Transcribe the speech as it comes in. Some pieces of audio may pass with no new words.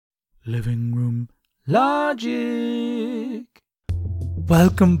Living Room Logic.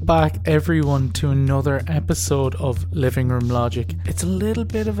 Welcome back everyone to another episode of Living Room Logic. It's a little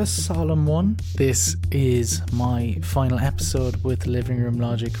bit of a solemn one. This is my final episode with Living Room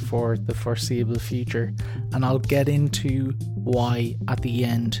Logic for the foreseeable future, and I'll get into why at the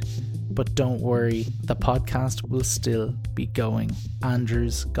end. But don't worry, the podcast will still be going.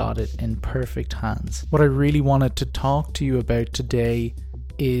 Andrew's got it in perfect hands. What I really wanted to talk to you about today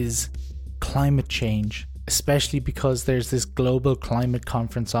is climate change, especially because there's this global climate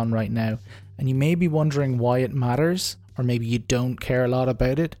conference on right now, and you may be wondering why it matters, or maybe you don't care a lot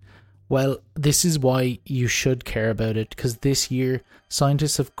about it. Well, this is why you should care about it, because this year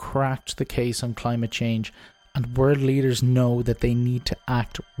scientists have cracked the case on climate change, and world leaders know that they need to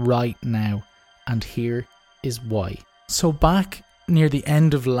act right now, and here is why. So back near the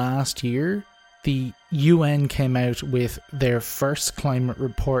end of last year, the UN came out with their first climate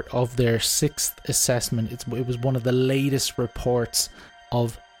report of their sixth assessment. It was one of the latest reports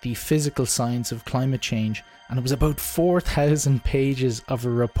of the physical science of climate change, and it was about 4,000 pages of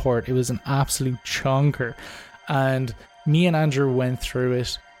a report. It was an absolute chonker, and me and Andrew went through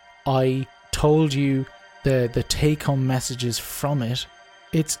it. I told you the take-home messages from it.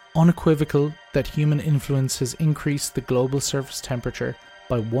 It's unequivocal that human influence has increased the global surface temperature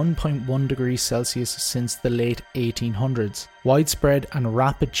by 1.1 degrees Celsius since the late 1800s. Widespread and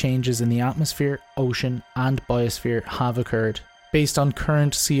rapid changes in the atmosphere, ocean and biosphere have occurred. Based on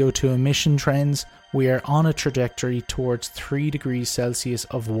current CO2 emission trends, we are on a trajectory towards 3 degrees Celsius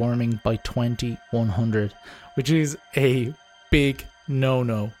of warming by 2100, which is a big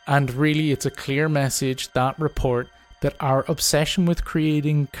no. And really, it's a clear message, that report, that our obsession with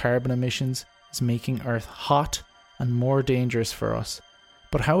creating carbon emissions is making Earth hot and more dangerous for us.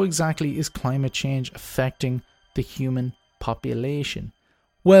 But how exactly is climate change affecting the human population?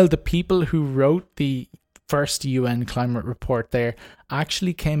 Well, the people who wrote the first UN climate report there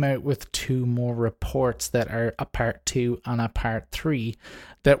actually came out with two more reports that are a part 2 and a part 3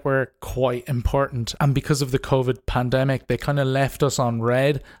 that were quite important. And because of the COVID pandemic, they kind of left us on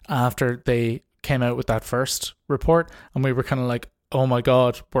red after they came out with that first report. And we were kind of like, oh my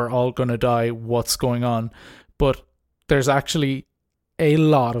God, we're all going to die. What's going on? But there's actually a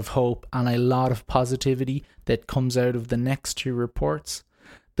lot of hope and a lot of positivity that comes out of the next two reports.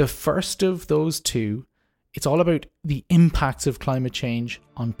 The first of those two, it's all about the impacts of climate change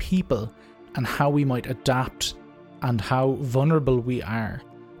on people and how we might adapt and how vulnerable we are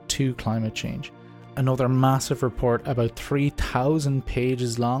to climate change. Another massive report, about 3,000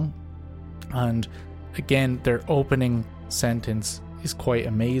 pages long. And again, their opening sentence is quite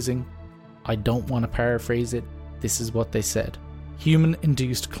amazing. I don't want to paraphrase it. This is what they said.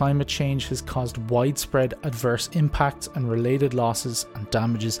 Human-induced climate change has caused widespread adverse impacts and related losses and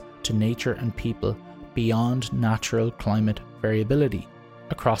damages to nature and people beyond natural climate variability.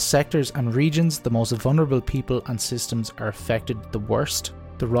 Across sectors and regions, the most vulnerable people and systems are affected the worst.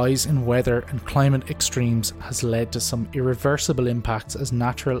 The rise in weather and climate extremes has led to some irreversible impacts as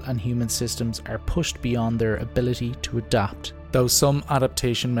natural and human systems are pushed beyond their ability to adapt, though some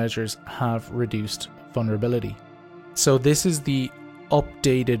adaptation measures have reduced vulnerability. So this is the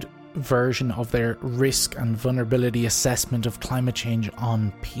updated version of their risk and vulnerability assessment of climate change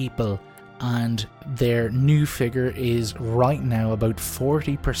on people. And their new figure is right now about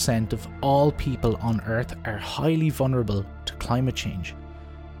 40% of all people on Earth are highly vulnerable to climate change.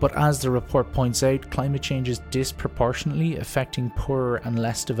 But as the report points out, climate change is disproportionately affecting poorer and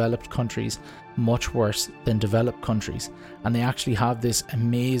less developed countries much worse than developed countries. And they actually have this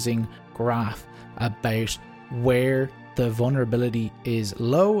amazing graph about where the vulnerability is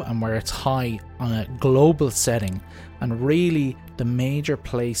low and where it's high on a global setting. And really the major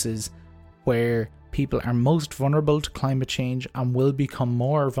places where people are most vulnerable to climate change and will become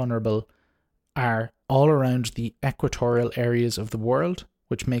more vulnerable are all around the equatorial areas of the world,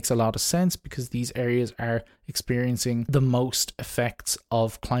 which makes a lot of sense because these areas are experiencing the most effects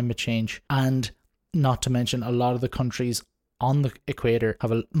of climate change. And not to mention, a lot of the countries on the equator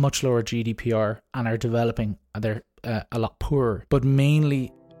have a much lower GDPR and are developing. They're a lot poorer. But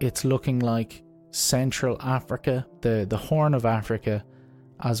mainly it's looking like Central Africa, the Horn of Africa,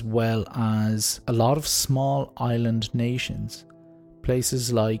 as well as a lot of small island nations,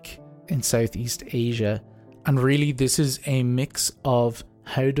 places like in Southeast Asia. And really this is a mix of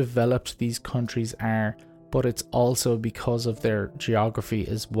how developed these countries are, but it's also because of their geography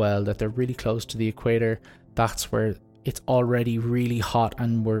as well, that they're really close to the equator. That's where it's already really hot,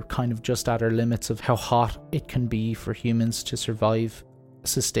 and we're kind of just at our limits of how hot it can be for humans to survive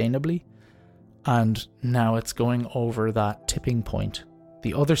sustainably. And now it's going over that tipping point.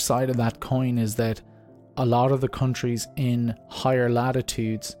 The other side of that coin is that a lot of the countries in higher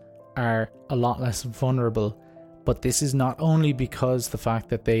latitudes are a lot less vulnerable, but this is not only because the fact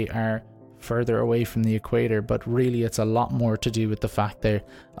that they are further away from the equator, but really it's a lot more to do with the fact that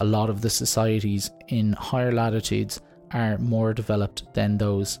a lot of the societies in higher latitudes are more developed than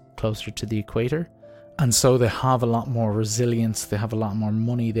those closer to the equator, and so they have a lot more resilience, they have a lot more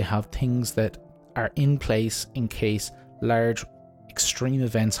money, they have things that are in place in case large extreme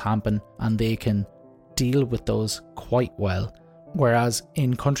events happen, and they can deal with those quite well. Whereas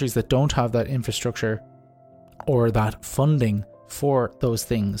in countries that don't have that infrastructure or that funding for those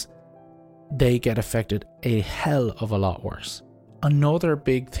things, they get affected a hell of a lot worse. Another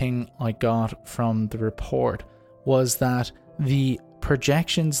big thing I got from the report was that the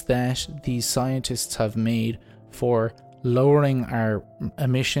projections that these scientists have made for lowering our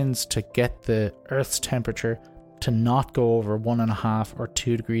emissions to get the Earth's temperature to not go over 1.5 or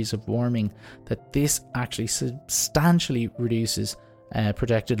 2 degrees of warming, that this actually substantially reduces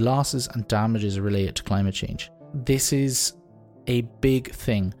projected losses and damages related to climate change. This is a big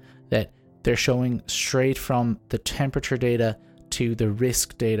thing that they're showing straight from the temperature data to the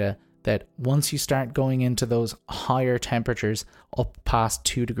risk data, that once you start going into those higher temperatures up past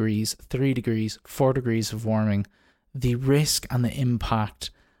 2 degrees, 3 degrees, 4 degrees of warming, the risk and the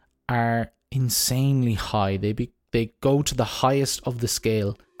impact are insanely high. They go to the highest of the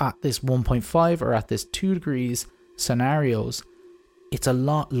scale at this 1.5 or at this 2 degrees scenarios. It's a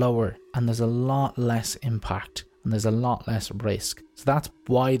lot lower and there's a lot less impact and there's a lot less risk. So that's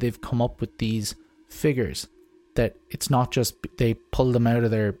why they've come up with these figures, that it's not just they pull them out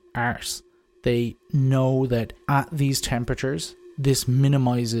of their arse. They know that at these temperatures, this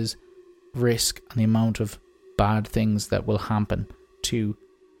minimizes risk and the amount of bad things that will happen to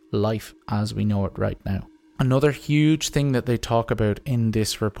life as we know it right now. Another huge thing that they talk about in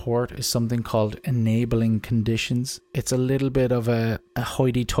this report is something called enabling conditions. It's a little bit of a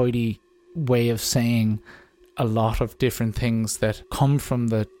hoity-toity way of saying a lot of different things that come from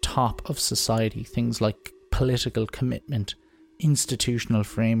the top of society, things like political commitment, institutional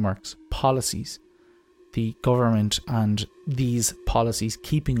frameworks, policies, the government and these policies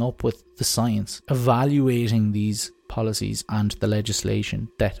keeping up with the science, evaluating these policies and the legislation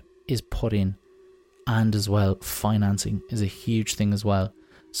that is put in, and as well financing is a huge thing as well.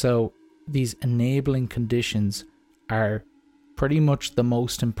 So these enabling conditions are pretty much the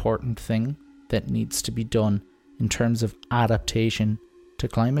most important thing that needs to be done in terms of adaptation to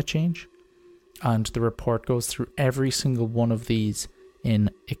climate change. And the report goes through every single one of these in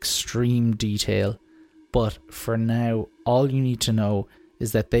extreme detail. But for now, all you need to know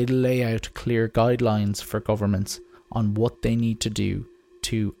is that they lay out clear guidelines for governments on what they need to do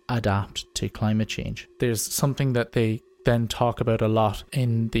to adapt to climate change. There's something that they then talk about a lot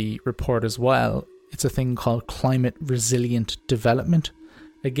in the report as well. It's a thing called climate resilient development.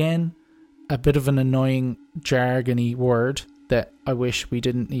 Again, a bit of an annoying jargony word that I wish we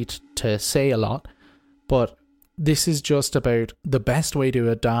didn't need to say a lot, but this is just about the best way to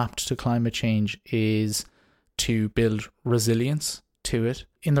adapt to climate change is to build resilience to it.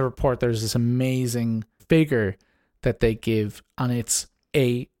 In the report, there's this amazing figure that they give, and it's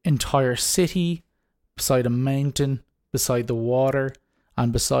a entire city beside a mountain, beside the water,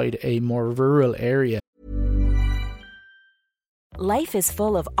 and beside a more rural area. Life is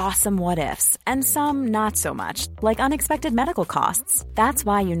full of awesome what-ifs, and some not so much, like unexpected medical costs. That's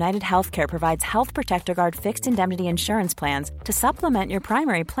why United Healthcare provides Health Protector Guard fixed indemnity insurance plans to supplement your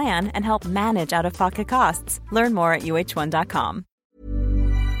primary plan and help manage out-of-pocket costs. Learn more at uh1.com.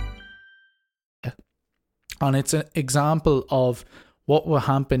 And it's an example of what will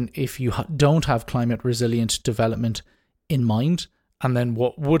happen if you don't have climate resilient development in mind, and then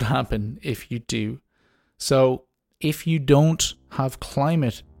what would happen if you do. So if you don't have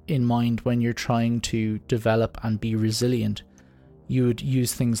climate in mind when you're trying to develop and be resilient, you would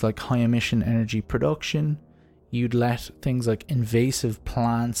use things like high emission energy production. You'd let things like invasive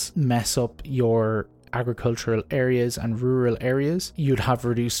plants mess up your agricultural areas and rural areas. You'd have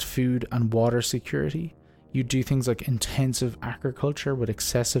reduced food and water security. You do things like intensive agriculture with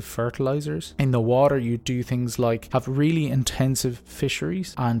excessive fertilizers. In the water, you do things like have really intensive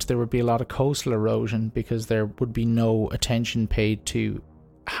fisheries, and there would be a lot of coastal erosion because there would be no attention paid to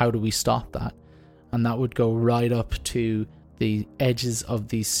how do we stop that. And that would go right up to the edges of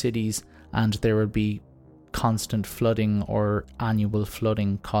these cities, and there would be constant flooding or annual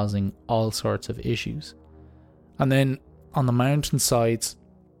flooding causing all sorts of issues. And then on the mountainsides,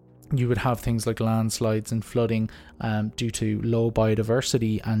 you would have things like landslides and flooding due to low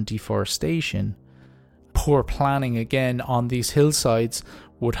biodiversity and deforestation. poor planning again on these hillsides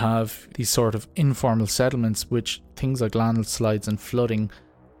would have these sort of informal settlements, which things like landslides and flooding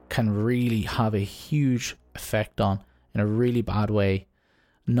can really have a huge effect on in a really bad way.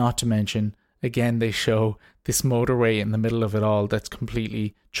 Not to mention, again, they show this motorway in the middle of it all that's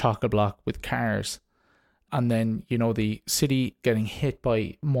completely chock-a-block with cars. And then, you know, the city getting hit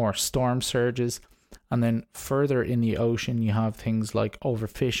by more storm surges. And then further in the ocean, you have things like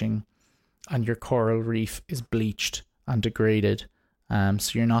overfishing, and your coral reef is bleached and degraded.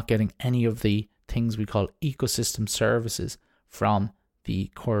 So you're not getting any of the things we call ecosystem services from the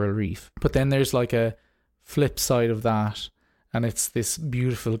coral reef. But then there's like a flip side of that, and it's this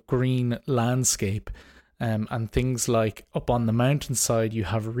beautiful green landscape. And things like up on the mountainside, you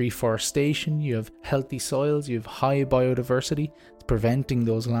have reforestation, you have healthy soils, you have high biodiversity. It's preventing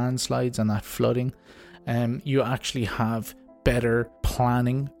those landslides and that flooding. You actually have better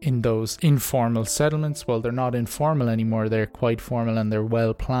planning in those informal settlements. Well, they're not informal anymore, they're quite formal and they're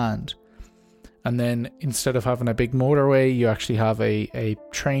well planned. And then instead of having a big motorway, you actually have a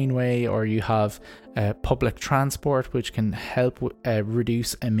trainway, or you have public transport, which can help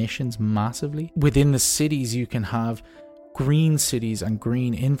reduce emissions massively. Within the cities, you can have green cities and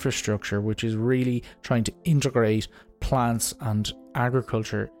green infrastructure, which is really trying to integrate plants and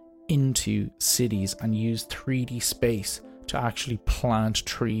agriculture into cities and use 3D space to actually plant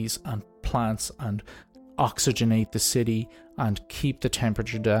trees and plants and oxygenate the city and keep the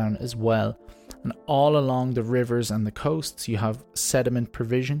temperature down as well. And all along the rivers and the coasts, you have sediment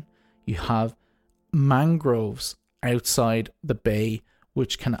provision. You have mangroves outside the bay,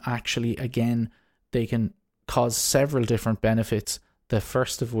 which can actually, again, they can cause several different benefits. The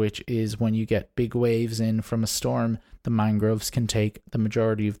first of which is when you get big waves in from a storm, the mangroves can take the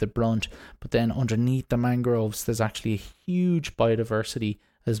majority of the brunt. But then underneath the mangroves, there's actually a huge biodiversity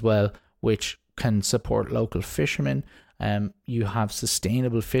as well, which can support local fishermen. You have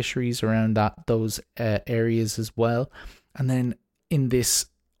sustainable fisheries around those areas as well. And then in this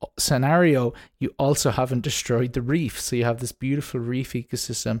scenario, you also haven't destroyed the reef. So you have this beautiful reef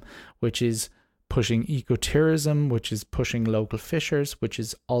ecosystem, which is pushing ecotourism, which is pushing local fishers, which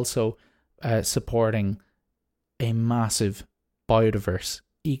is also supporting a massive biodiverse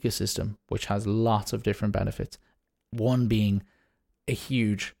ecosystem, which has lots of different benefits. One being a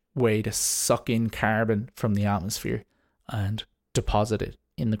huge way to suck in carbon from the atmosphere and deposit it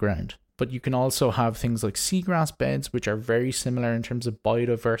in the ground. But you can also have things like seagrass beds, which are very similar in terms of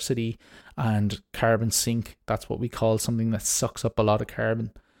biodiversity and carbon sink. That's what we call something that sucks up a lot of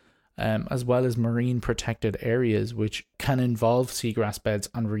carbon. As well as marine protected areas, which can involve seagrass beds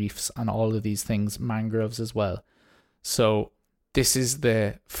and reefs and all of these things, mangroves as well. So this is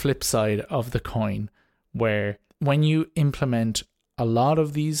the flip side of the coin, where when you implement a lot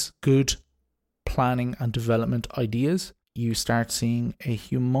of these good planning and development ideas, you start seeing a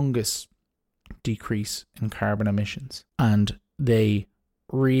humongous decrease in carbon emissions. And they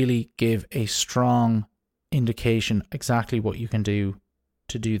really give a strong indication exactly what you can do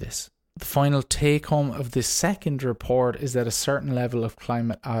to do this. The final take home of this second report is that a certain level of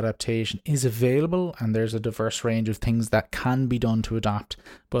climate adaptation is available, and there's a diverse range of things that can be done to adapt,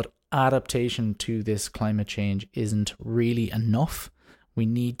 but adaptation to this climate change isn't really enough. We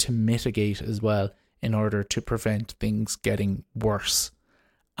need to mitigate as well in order to prevent things getting worse.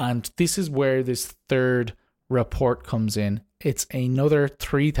 And this is where this third report comes in. It's another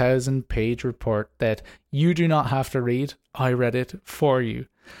 3,000 page report that you do not have to read. I read it for you.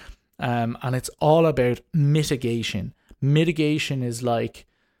 And it's all about mitigation. Mitigation is like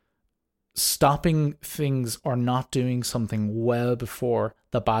stopping things or not doing something well before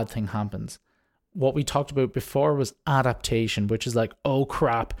the bad thing happens. What we talked about before was adaptation, which is like, oh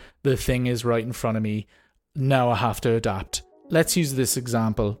crap, the thing is right in front of me. Now I have to adapt. Let's use this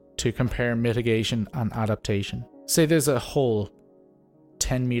example to compare mitigation and adaptation. Say there's a hole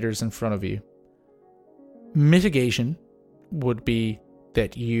 10 meters in front of you. Mitigation would be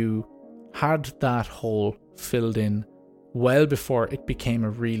that you had that hole filled in well before it became a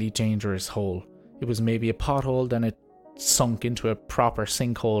really dangerous hole. It was maybe a pothole, then it sunk into a proper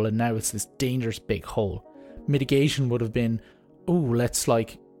sinkhole, and now it's this dangerous big hole. Mitigation would have been, let's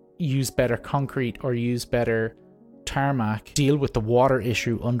use better concrete or use better tarmac, deal with the water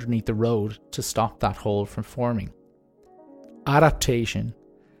issue underneath the road to stop that hole from forming. Adaptation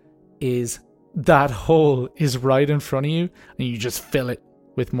is that hole is right in front of you and you just fill it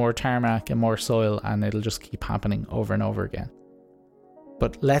with more tarmac and more soil, and it'll just keep happening over and over again.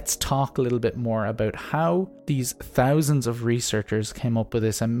 But let's talk a little bit more about how these thousands of researchers came up with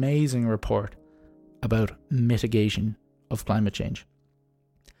this amazing report about mitigation of climate change.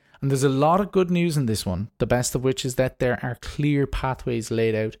 And there's a lot of good news in this one, the best of which is that there are clear pathways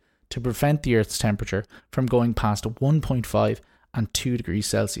laid out to prevent the Earth's temperature from going past 1.5 and 2 degrees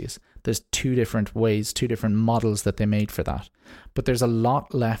Celsius. There's 2 different ways, 2 different models that they made for that. But there's a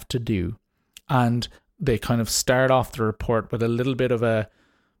lot left to do. And they kind of start off the report with a little bit of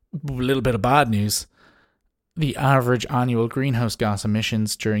bad news. The average annual greenhouse gas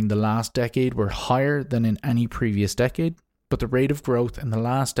emissions during the last decade were higher than in any previous decade, but the rate of growth in the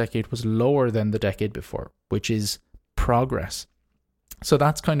last decade was lower than the decade before, which is progress. So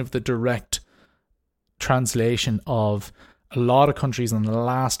that's kind of the direct translation of a lot of countries in the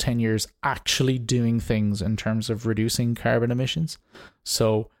last 10 years actually doing things in terms of reducing carbon emissions.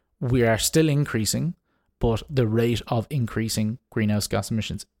 So we are still increasing, but the rate of increasing greenhouse gas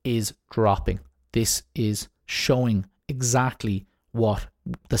emissions is dropping. This is showing exactly what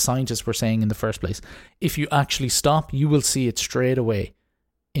the scientists were saying in the first place. If you actually stop, you will see it straight away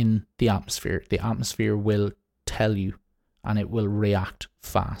in the atmosphere. The atmosphere will tell you, and it will react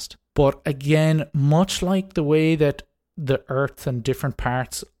fast. But again, much like the way that the Earth and different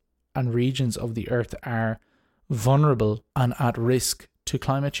parts and regions of the Earth are vulnerable and at risk to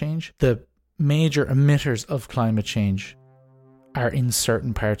climate change, the major emitters of climate change are in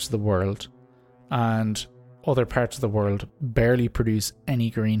certain parts of the world, and other parts of the world barely produce any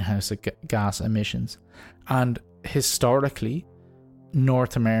greenhouse gas emissions. And historically,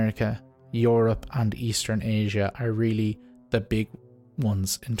 North America, Europe and Eastern Asia are really the big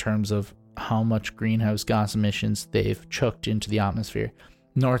ones in terms of how much greenhouse gas emissions they've chucked into the atmosphere.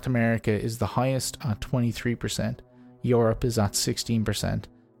 North America is the highest at 23%. Europe is at 16%.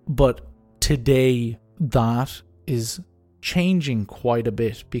 But today that is changing quite a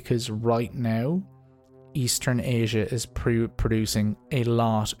bit, because right now Eastern Asia is producing a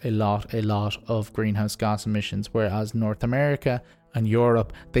lot of greenhouse gas emissions, whereas North America and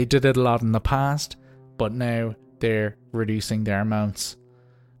Europe, they did it a lot in the past, but now they're reducing their amounts.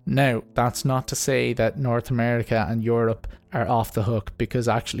 Now, that's not to say that North America and Europe are off the hook, because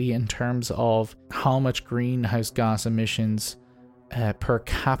actually in terms of how much greenhouse gas emissions per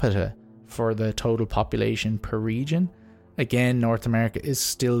capita for the total population per region, again, North America is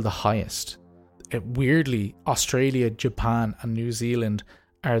still the highest. Weirdly, Australia, Japan and New Zealand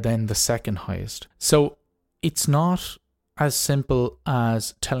are then the second highest. So it's not as simple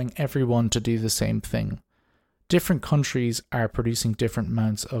as telling everyone to do the same thing. Different countries are producing different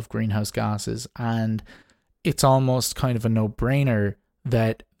amounts of greenhouse gases, and it's almost kind of a no-brainer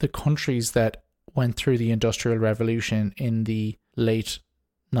that the countries that went through the Industrial Revolution in the late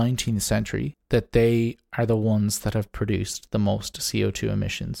 19th century, that they are the ones that have produced the most CO2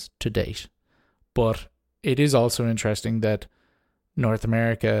 emissions to date. But it is also interesting that North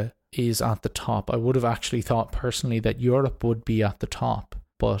America is at the top. I would have actually thought personally that Europe would be at the top,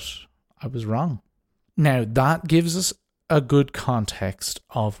 but I was wrong. Now, that gives us a good context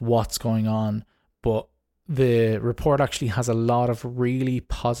of what's going on, but the report actually has a lot of really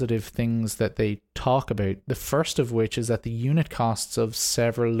positive things that they talk about. The first of which is that the unit costs of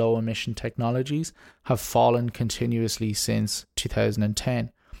several low emission technologies have fallen continuously since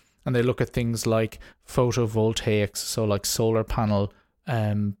 2010. And they look at things like photovoltaics, so like solar panel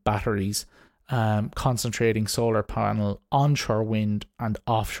batteries, concentrating solar panel, onshore wind and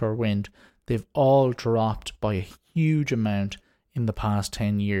offshore wind. They've all dropped by a huge amount in the past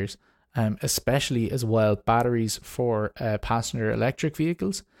 10 years, especially as well batteries for passenger electric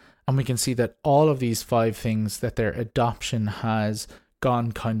vehicles. And we can see that all of these 5 things, that their adoption has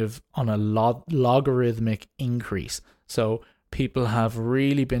gone kind of on a logarithmic increase. So people have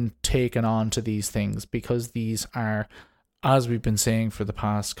really been taken on to these things, because these are, as we've been saying for the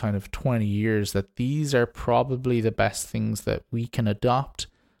past kind of 20 years, that these are probably the best things that we can adopt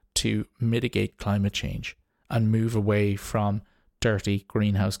to mitigate climate change and move away from dirty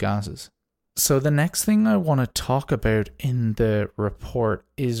greenhouse gases. So the next thing I want to talk about in the report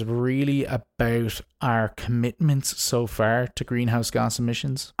is really about our commitments so far to greenhouse gas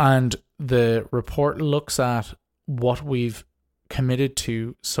emissions. And the report looks at what we've committed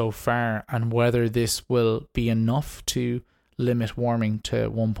to so far and whether this will be enough to limit warming to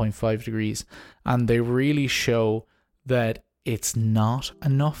 1.5 degrees. And they really show that it's not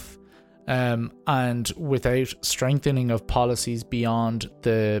enough. And without strengthening of policies beyond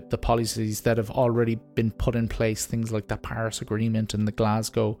the policies that have already been put in place, things like the Paris Agreement and the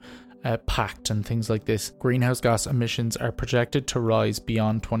Glasgow Pact and things like this, greenhouse gas emissions are projected to rise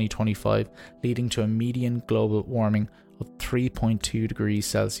beyond 2025, leading to a median global warming of 3.2 degrees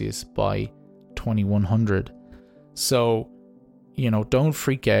Celsius by 2100. So, don't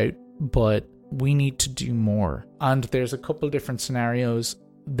freak out, but we need to do more. And there's a couple different scenarios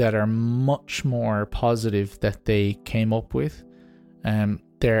that are much more positive that they came up with.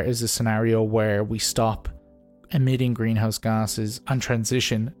 There is a scenario where we stop emitting greenhouse gases and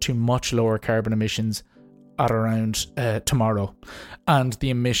transition to much lower carbon emissions at around tomorrow, and the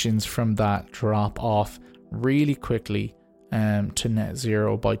emissions from that drop off really quickly to net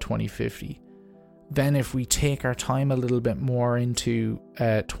zero by 2050. Then if we take our time a little bit more into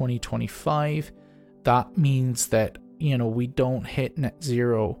 2025, that means that, you know, we don't hit net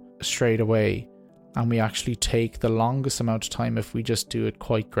zero straight away, and we actually take the longest amount of time if we just do it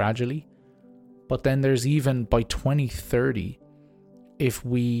quite gradually. But then there's even by 2030, if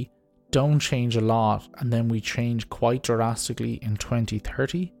we don't change a lot and then we change quite drastically in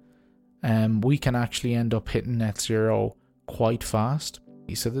 2030, we can actually end up hitting net zero quite fast.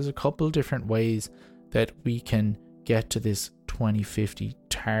 So there's a couple different ways that we can get to this 2050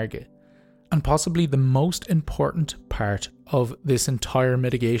 target. And possibly the most important part of this entire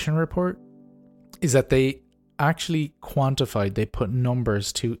mitigation report is that they actually quantified, they put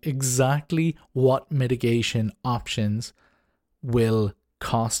numbers to exactly what mitigation options will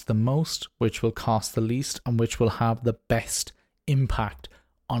cost the most, which will cost the least, and which will have the best impact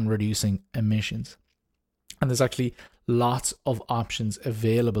on reducing emissions. And there's actually lots of options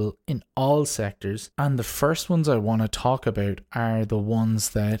available in all sectors. And the first ones I want to talk about are the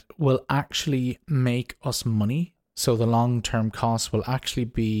ones that will actually make us money. So the long-term costs will actually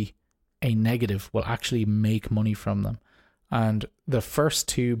be a negative, will actually make money from them. And the first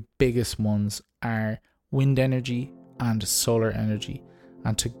two biggest ones are wind energy and solar energy.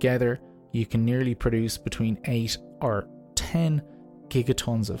 And together you can nearly produce between 8 or 10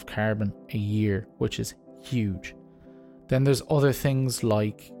 gigatons of carbon a year, which is huge. Then there's other things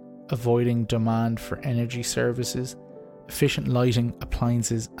like avoiding demand for energy services, efficient lighting,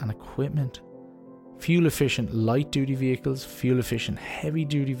 appliances and equipment, fuel efficient light duty vehicles, fuel efficient heavy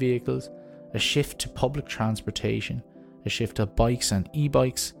duty vehicles, a shift to public transportation, a shift to bikes and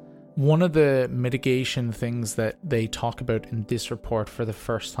e-bikes. One of the mitigation things that they talk about in this report for the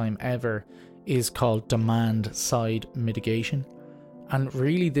first time ever is called demand side mitigation. And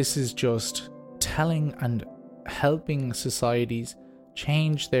really this is just telling and helping societies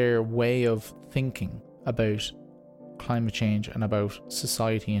change their way of thinking about climate change and about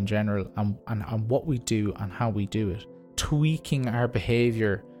society in general, and what we do and how we do it. Tweaking our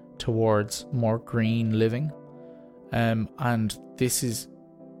behaviour towards more green living. And this is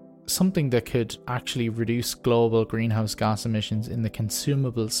something that could actually reduce global greenhouse gas emissions in the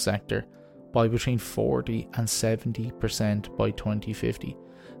consumables sector by between 40 and 70% by 2050.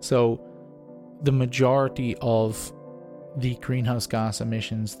 So the majority of the greenhouse gas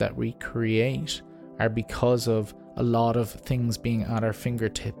emissions that we create are because of a lot of things being at our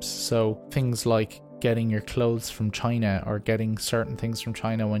fingertips. So things like getting your clothes from China, or getting certain things from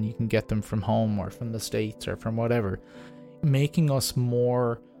China when you can get them from home or from the States or from whatever, making us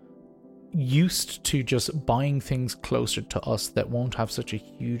more used to just buying things closer to us that won't have such a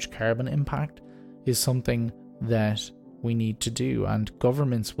huge carbon impact is something that we need to do, and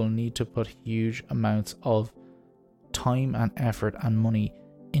governments will need to put huge amounts of time and effort and money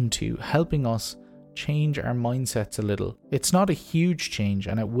into helping us change our mindsets a little. It's not a huge change,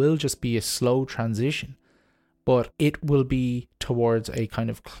 and it will just be a slow transition, but it will be towards a kind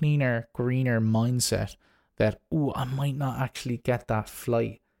of cleaner, greener mindset that, I might not actually get that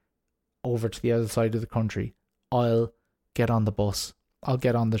flight over to the other side of the country. I'll get on the bus, I'll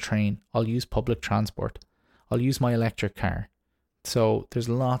get on the train, I'll use public transport, I'll use my electric car. So there's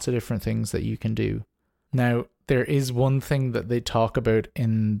lots of different things that you can do. Now, there is one thing that they talk about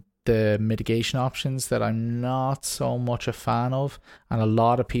in the mitigation options that I'm not so much a fan of, and a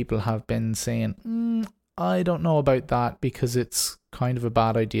lot of people have been saying, I don't know about that because it's kind of a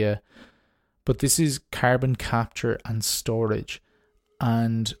bad idea. But this is carbon capture and storage.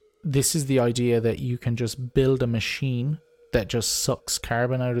 And this is the idea that you can just build a machine that just sucks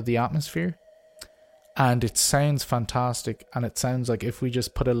carbon out of the atmosphere. And it sounds fantastic, and it sounds like if we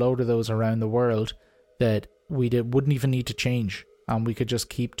just put a load of those around the world, that we wouldn't even need to change, and we could just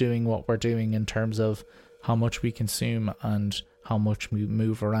keep doing what we're doing in terms of how much we consume and how much we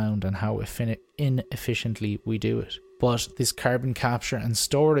move around and how inefficiently we do it. But this carbon capture and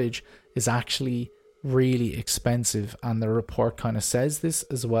storage is actually really expensive, and the report kind of says this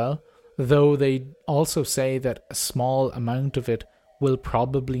as well, though they also say that a small amount of it will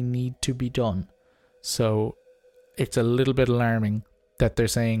probably need to be done. So it's a little bit alarming that they're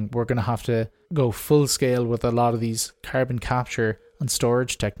saying we're going to have to go full scale with a lot of these carbon capture and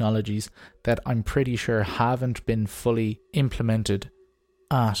storage technologies that I'm pretty sure haven't been fully implemented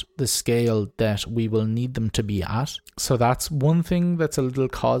at the scale that we will need them to be at. So that's one thing that's a little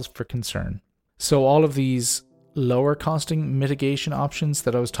cause for concern. So all of these lower costing mitigation options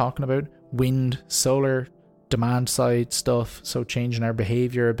that I was talking about, wind, solar, demand side stuff, so changing our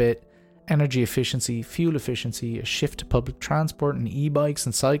behavior a bit, energy efficiency, fuel efficiency, a shift to public transport and e-bikes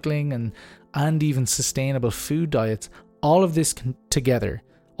and cycling, and even sustainable food diets, all of this together,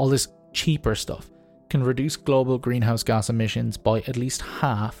 all this cheaper stuff, can reduce global greenhouse gas emissions by at least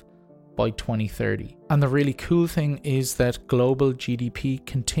half by 2030. And the really cool thing is that global GDP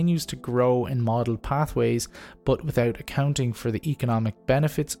continues to grow in modelled pathways, but without accounting for the economic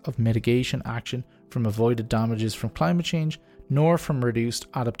benefits of mitigation action from avoided damages from climate change, nor from reduced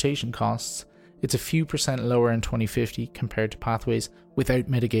adaptation costs. It's a few percent lower in 2050 compared to pathways without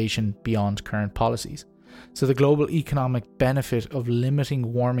mitigation beyond current policies. So the global economic benefit of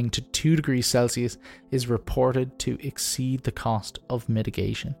limiting warming to 2 degrees Celsius is reported to exceed the cost of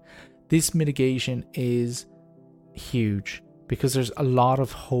mitigation. This mitigation is huge because there's a lot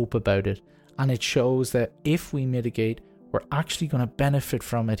of hope about it, and it shows that if we mitigate, we're actually going to benefit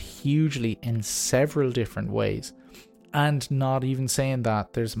from it hugely in several different ways. And not even saying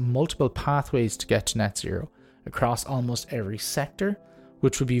that, there's multiple pathways to get to net zero across almost every sector,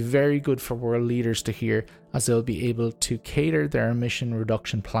 which would be very good for world leaders to hear, as they'll be able to cater their emission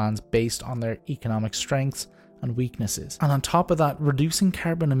reduction plans based on their economic strengths and weaknesses. And on top of that, reducing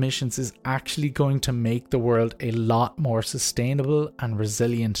carbon emissions is actually going to make the world a lot more sustainable and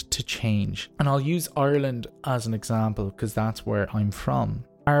resilient to change. And I'll use Ireland as an example because that's where I'm from.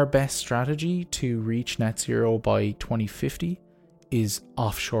 Our best strategy to reach net zero by 2050 is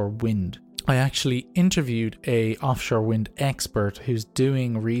offshore wind. I actually interviewed an offshore wind expert who's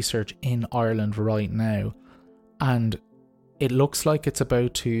doing research in Ireland right now, and it looks like it's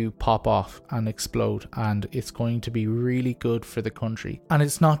about to pop off and explode, and it's going to be really good for the country. And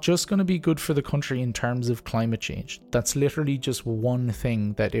it's not just going to be good for the country in terms of climate change. That's literally just one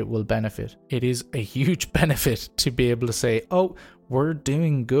thing that it will benefit. It is a huge benefit to be able to say, oh, we're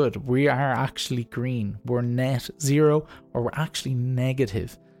doing good. We are actually green. We're net zero, or we're actually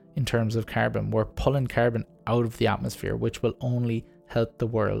negative in terms of carbon. We're pulling carbon out of the atmosphere, which will only help the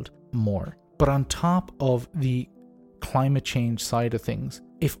world more. But on top of the climate change side of things,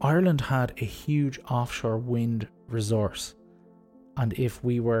 if Ireland had a huge offshore wind resource, and if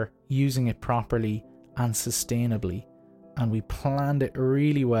we were using it properly and sustainably, and we planned it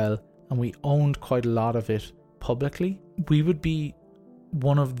really well, and we owned quite a lot of it publicly, we would be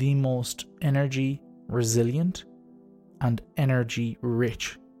one of the most energy resilient and energy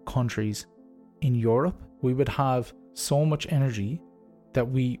rich countries in Europe. We would have so much energy that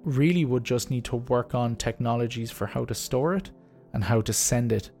we really would just need to work on technologies for how to store it and how to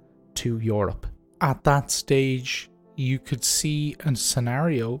send it to Europe. At that stage, you could see a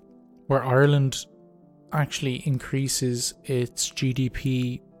scenario where Ireland actually increases its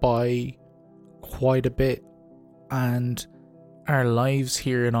GDP by quite a bit, and our lives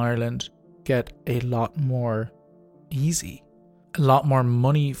here in Ireland get a lot more easy. A lot more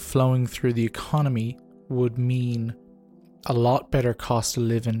money flowing through the economy would mean a lot better cost of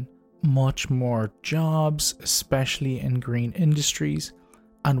living, much more jobs, especially in green industries.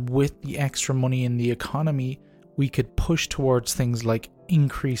 And with the extra money in the economy, we could push towards things like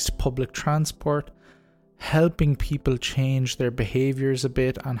increased public transport, helping people change their behaviours a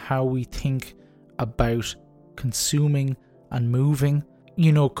bit and how we think about consuming and moving.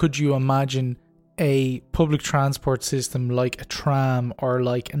 You know, could you imagine a public transport system like a tram or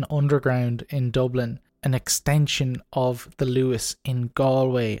like an underground in Dublin, an extension of the Luas in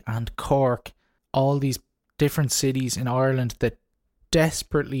Galway and Cork, all these different cities in Ireland that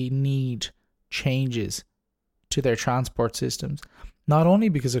desperately need changes to their transport systems, not only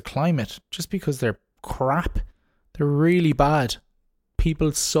because of climate, just because they're crap. They're really bad.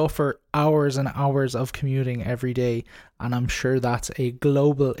 People suffer hours and hours of commuting every day, and I'm sure that's a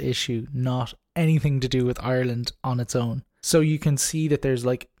global issue, not anything to do with Ireland on its own. So you can see that there's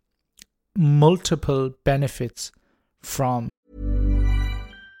like multiple benefits from.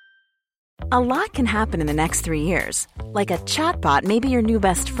 A lot can happen in the next 3 years. Like a chatbot may be your new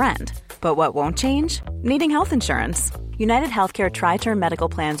best friend. But what won't change? Needing health insurance. United Healthcare Tri-Term Medical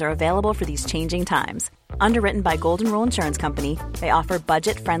Plans are available for these changing times. Underwritten by Golden Rule Insurance Company, they offer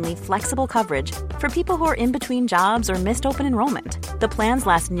budget-friendly, flexible coverage for people who are in between jobs or missed open enrollment. The plans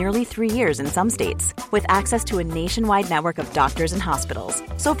last nearly 3 years in some states, with access to a nationwide network of doctors and hospitals.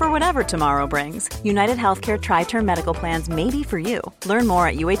 So for whatever tomorrow brings, United Healthcare Tri-Term Medical Plans may be for you. Learn more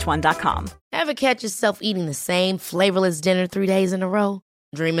at uh1.com. Ever catch yourself eating the same flavorless dinner 3 days in a row?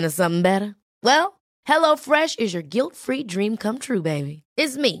 Dreaming of something better? Well, HelloFresh is your guilt-free dream come true, baby.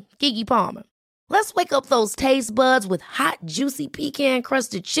 It's me, Keke Palmer. Let's wake up those taste buds with hot, juicy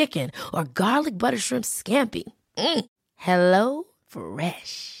pecan-crusted chicken or garlic butter shrimp scampi. Hello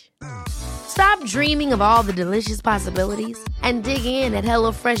Fresh. Stop dreaming of all the delicious possibilities and dig in at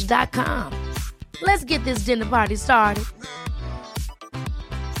HelloFresh.com. Let's get this dinner party started.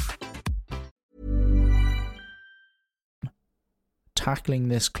 Tackling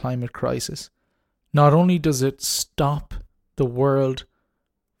this climate crisis. Not only does it stop the world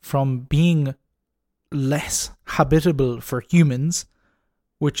from being less habitable for humans,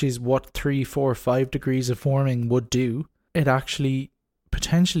 which is what 3, 4, 5 degrees of warming would do, it actually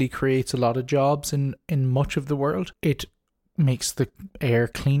potentially creates a lot of jobs in much of the world. It makes the air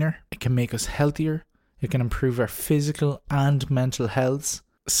cleaner. It can make us healthier. It can improve our physical and mental health.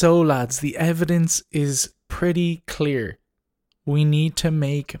 So lads, the evidence is pretty clear. We need to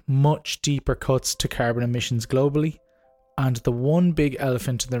make much deeper cuts to carbon emissions globally, and the one big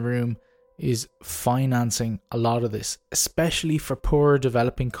elephant in the room is financing a lot of this, especially for poorer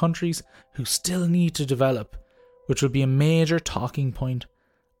developing countries who still need to develop, which will be a major talking point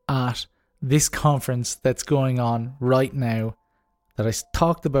at this conference that's going on right now that I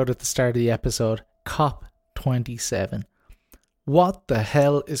talked about at the start of the episode, COP27. What the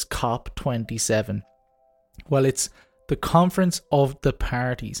hell is COP27? Well, it's the conference of the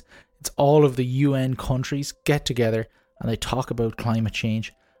parties. It's all of the UN countries get together and they talk about climate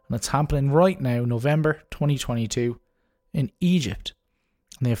change. And it's happening right now, November 2022, in Egypt.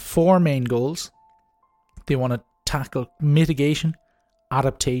 And they have 4 main goals. They want to tackle mitigation,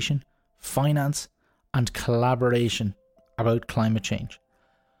 adaptation, finance, and collaboration about climate change.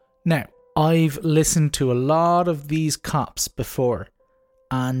 Now, I've listened to a lot of these COPs before,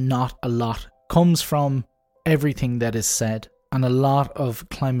 and not a lot comes from everything that is said. And a lot of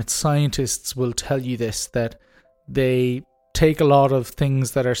climate scientists will tell you this, that they take a lot of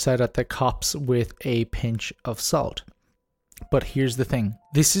things that are said at the COPs with a pinch of salt. But here's the thing.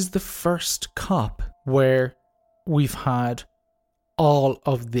 This is the first COP where we've had all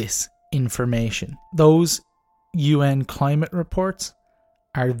of this information. Those UN climate reports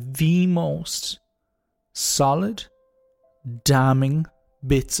are the most solid, damning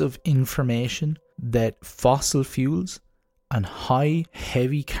bits of information that fossil fuels and high,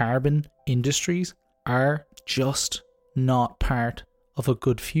 heavy carbon industries are just not part of a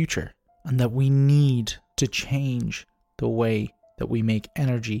good future, and that we need to change the way that we make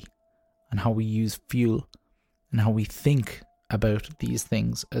energy and how we use fuel and how we think about these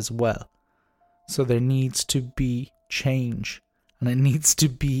things as well. So there needs to be change, and it needs to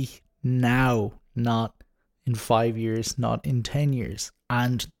be now, not in 5 years, not in 10 years.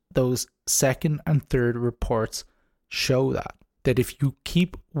 And those second and third reports show that if you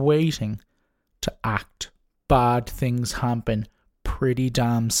keep waiting to act, bad things happen pretty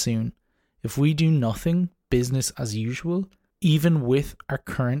damn soon. If we do nothing, business as usual, even with our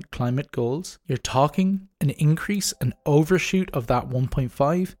current climate goals, you're talking an increase, an overshoot of that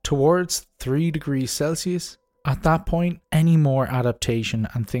 1.5 towards 3 degrees Celsius. At that point, any more adaptation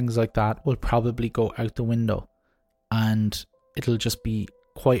and things like that will probably go out the window, and it'll just be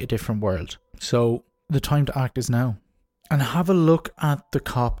quite a different world. So the time to act is now. And have a look at the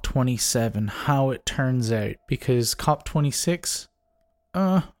COP27, how it turns out, because COP26,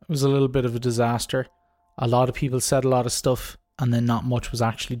 it was a little bit of a disaster. A lot of people said a lot of stuff, and then not much was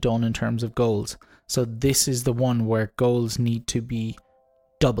actually done in terms of goals. So this is the one where goals need to be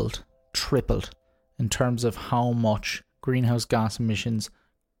doubled, tripled, in terms of how much greenhouse gas emissions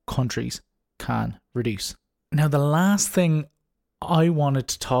countries can reduce. Now, the last thing I wanted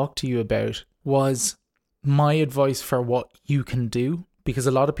to talk to you about was my advice for what you can do, because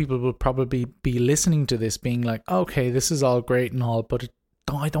a lot of people will probably be listening to this being like, okay, this is all great and all, but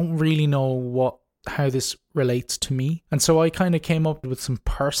I don't really know how this relates to me. And so I kind of came up with some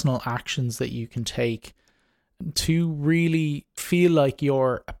personal actions that you can take to really feel like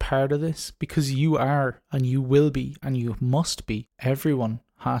you're a part of this, because you are, and you will be, and you must be. Everyone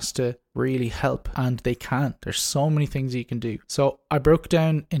has to really help, and they can. There's so many things you can do. So I broke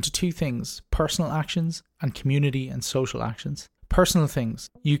down into 2 things: personal actions and community and social actions. Personal things.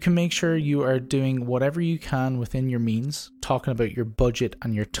 You can make sure you are doing whatever you can within your means, talking about your budget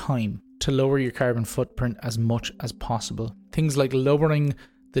and your time, to lower your carbon footprint as much as possible. Things like lowering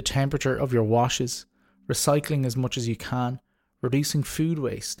the temperature of your washes, recycling as much as you can, reducing food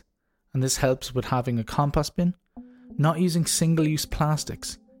waste. And this helps with having a compost bin, not using single-use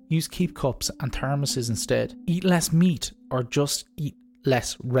plastics. Use keep cups and thermoses instead. Eat less meat, or just eat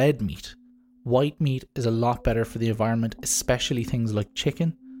less red meat. White meat is a lot better for the environment, especially things like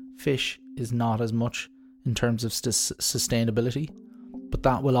chicken, fish is not as much in terms of sustainability, but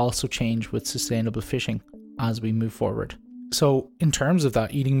that will also change with sustainable fishing as we move forward. So in terms of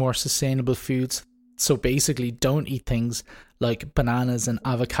that, eating more sustainable foods, so basically don't eat things like bananas and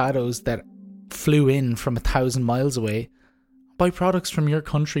avocados that flew in from 1,000 miles away. Buy products from your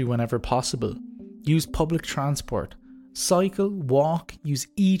country whenever possible. Use public transport. Cycle, walk, use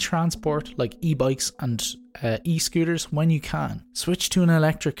e-transport like e-bikes and e-scooters when you can. Switch to an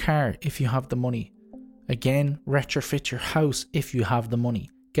electric car if you have the money. Again, retrofit your house if you have the money.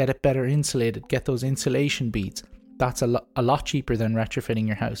 Get it better insulated. Get those insulation beads. That's a lot cheaper than retrofitting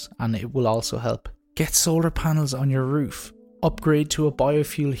your house, and it will also help. Get solar panels on your roof. Upgrade to a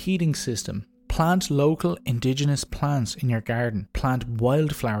biofuel heating system. Plant local indigenous plants in your garden. Plant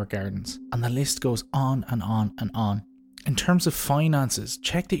wildflower gardens. And the list goes on and on and on. In terms of finances,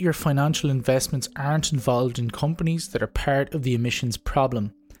 check that your financial investments aren't involved in companies that are part of the emissions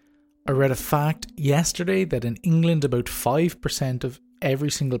problem. I read a fact yesterday that in England about 5% of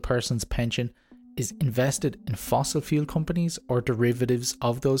every single person's pension is invested in fossil fuel companies or derivatives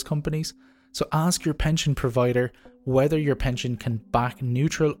of those companies. So ask your pension provider whether your pension can back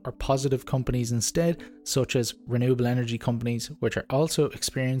neutral or positive companies instead, such as renewable energy companies, which are also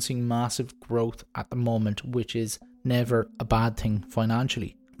experiencing massive growth at the moment, which is never a bad thing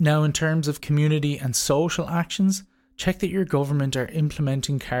financially. Now, in terms of community and social actions, check that your government are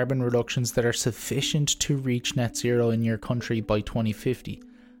implementing carbon reductions that are sufficient to reach net zero in your country by 2050.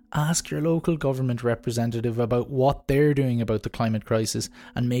 Ask your local government representative about what they're doing about the climate crisis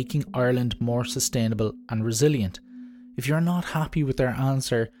and making Ireland more sustainable and resilient. If you're not happy with their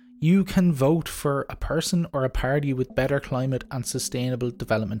answer, you can vote for a person or a party with better climate and sustainable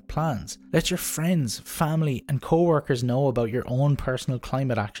development plans. Let your friends, family and co-workers know about your own personal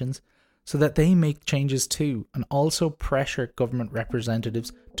climate actions so that they make changes too, and also pressure government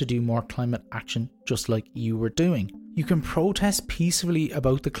representatives to do more climate action just like you were doing. You can protest peacefully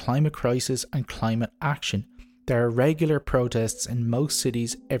about the climate crisis and climate action. There are regular protests in most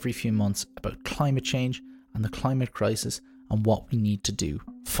cities every few months about climate change and the climate crisis and what we need to do.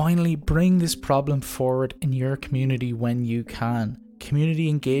 Finally, bring this problem forward in your community when you can. Community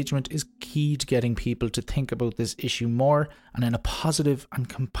engagement is key to getting people to think about this issue more and in a positive and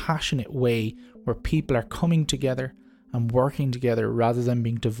compassionate way where people are coming together and working together rather than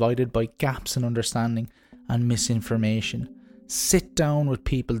being divided by gaps in understanding and misinformation. Sit down with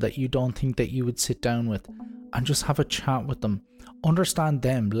people that you don't think that you would sit down with and just have a chat with them. Understand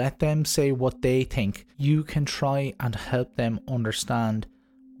them. Let them say what they think. You can try and help them understand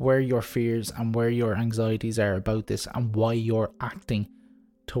where your fears and where your anxieties are about this and why you're acting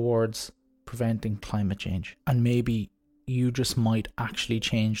towards preventing climate change. And maybe you just might actually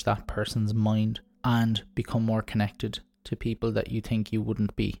change that person's mind and become more connected to people that you think you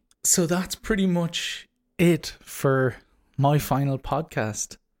wouldn't be. So that's pretty much it for my final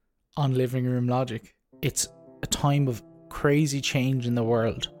podcast on Living Room Logic. It's a time of crazy change in the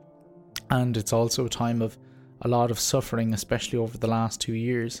world, and it's also a time of a lot of suffering, especially over the last 2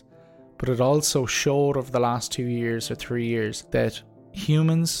 years. But it also showed over the last 2 years or 3 years that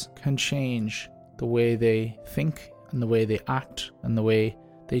humans can change the way they think and the way they act and the way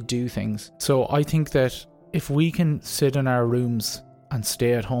they do things. So I think that if we can sit in our rooms and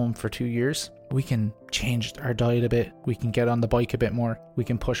stay at home for 2 years, we can change our diet a bit, we can get on the bike a bit more, we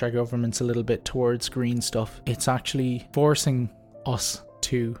can push our governments a little bit towards green stuff. It's actually forcing us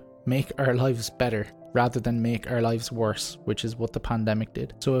to make our lives better rather than make our lives worse, which is what the pandemic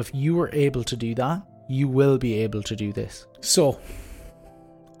did. So if you were able to do that, you will be able to do this. So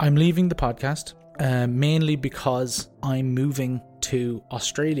I'm leaving the podcast mainly because I'm moving to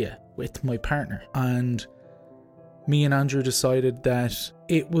Australia with my partner, and me and Andrew decided that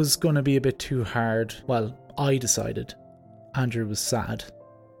it was going to be a bit too hard. Well, I decided. Andrew was sad,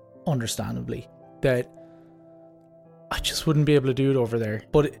 understandably, that I just wouldn't be able to do it over there.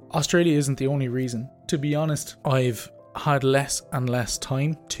 But Australia isn't the only reason. To be honest, I've had less and less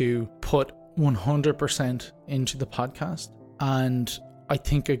time to put 100% into the podcast. And I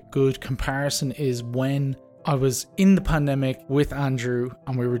think a good comparison is when I was in the pandemic with Andrew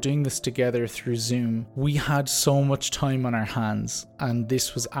and we were doing this together through Zoom. We had so much time on our hands, and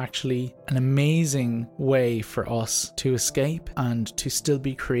this was actually an amazing way for us to escape and to still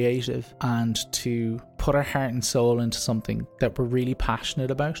be creative and to put our heart and soul into something that we're really passionate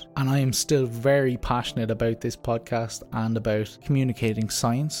about. And I am still very passionate about this podcast and about communicating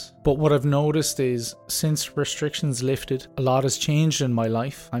science. But what I've noticed is since restrictions lifted, a lot has changed in my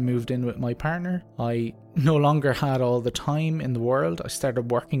life. I moved in with my partner. I no longer had all the time in the world. I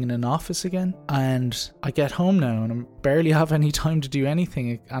started working in an office again, and I get home now and I barely have any time to do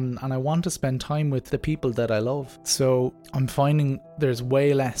anything, and I want to spend time with the people that I love. So I'm finding there's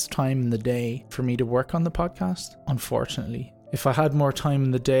way less time in the day for me to work on the podcast, unfortunately. If I had more time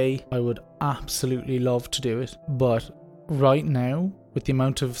in the day, I would absolutely love to do it. But right now, with the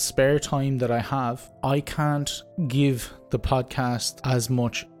amount of spare time that I have, I can't give the podcast as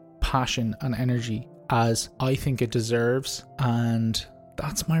much passion and energy as I think it deserves, and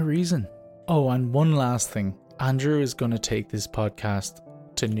that's my reason. Oh, and one last thing. Andrew is going to take this podcast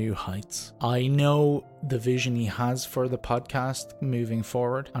to new heights. I know the vision he has for the podcast moving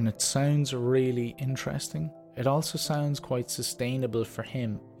forward, and it sounds really interesting. It also sounds quite sustainable for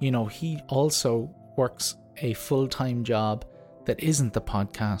him. You know, he also works a full-time job that isn't the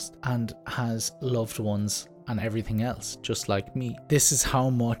podcast and has loved ones and everything else, just like me. This is how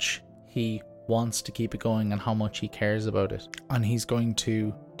much he wants to keep it going and how much he cares about it, and he's going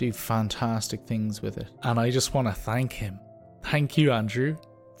to do fantastic things with it. And I just want to thank him. Thank you, Andrew,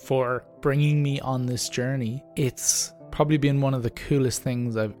 for bringing me on this journey. It's probably been one of the coolest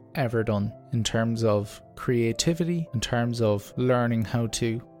things I've ever done in terms of creativity, in terms of learning how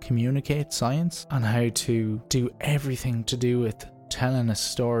to communicate science and how to do everything to do with telling a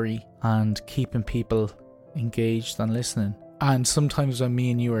story and keeping people engaged and listening. And sometimes when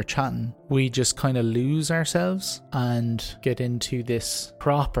me and you are chatting, we just kind of lose ourselves and get into this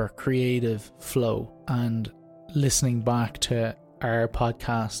proper creative flow. And listening back to our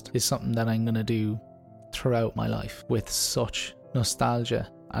podcast is something that I'm going to do throughout my life with such nostalgia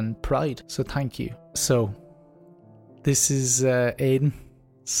and pride. So thank you. So this is Aidan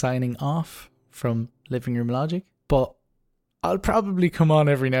signing off from Living Room Logic. But I'll probably come on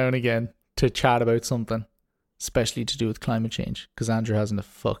every now and again to chat about something, especially to do with climate change, because Andrew hasn't a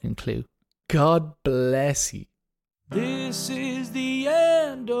fucking clue. God bless you. This is the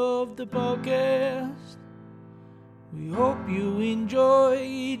end of the podcast. We hope you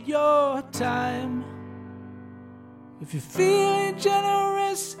enjoyed your time. If you're feeling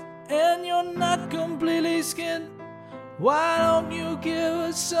generous and you're not completely skinned, why don't you give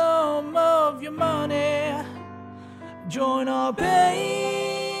us some of your money? Join our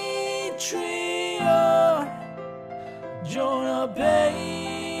Patreon. Join our Patreon.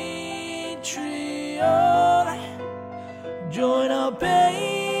 Join our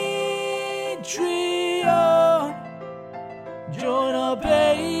Patreon. Join our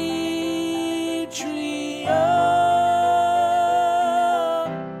Patreon.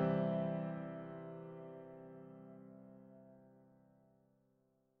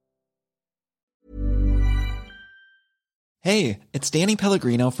 Hey, it's Danny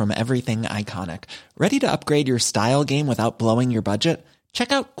Pellegrino from Everything Iconic. Ready to upgrade your style game without blowing your budget?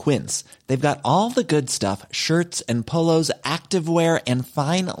 Check out Quince. They've got all the good stuff, shirts and polos, activewear, and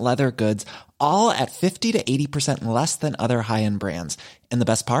fine leather goods, all at 50 to 80% less than other high-end brands. And the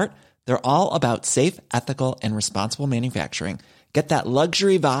best part? They're all about safe, ethical, and responsible manufacturing. Get that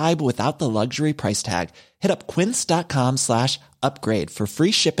luxury vibe without the luxury price tag. Hit up quince.com/upgrade for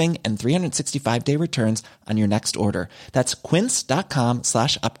free shipping and 365-day returns on your next order. That's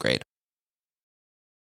quince.com/upgrade.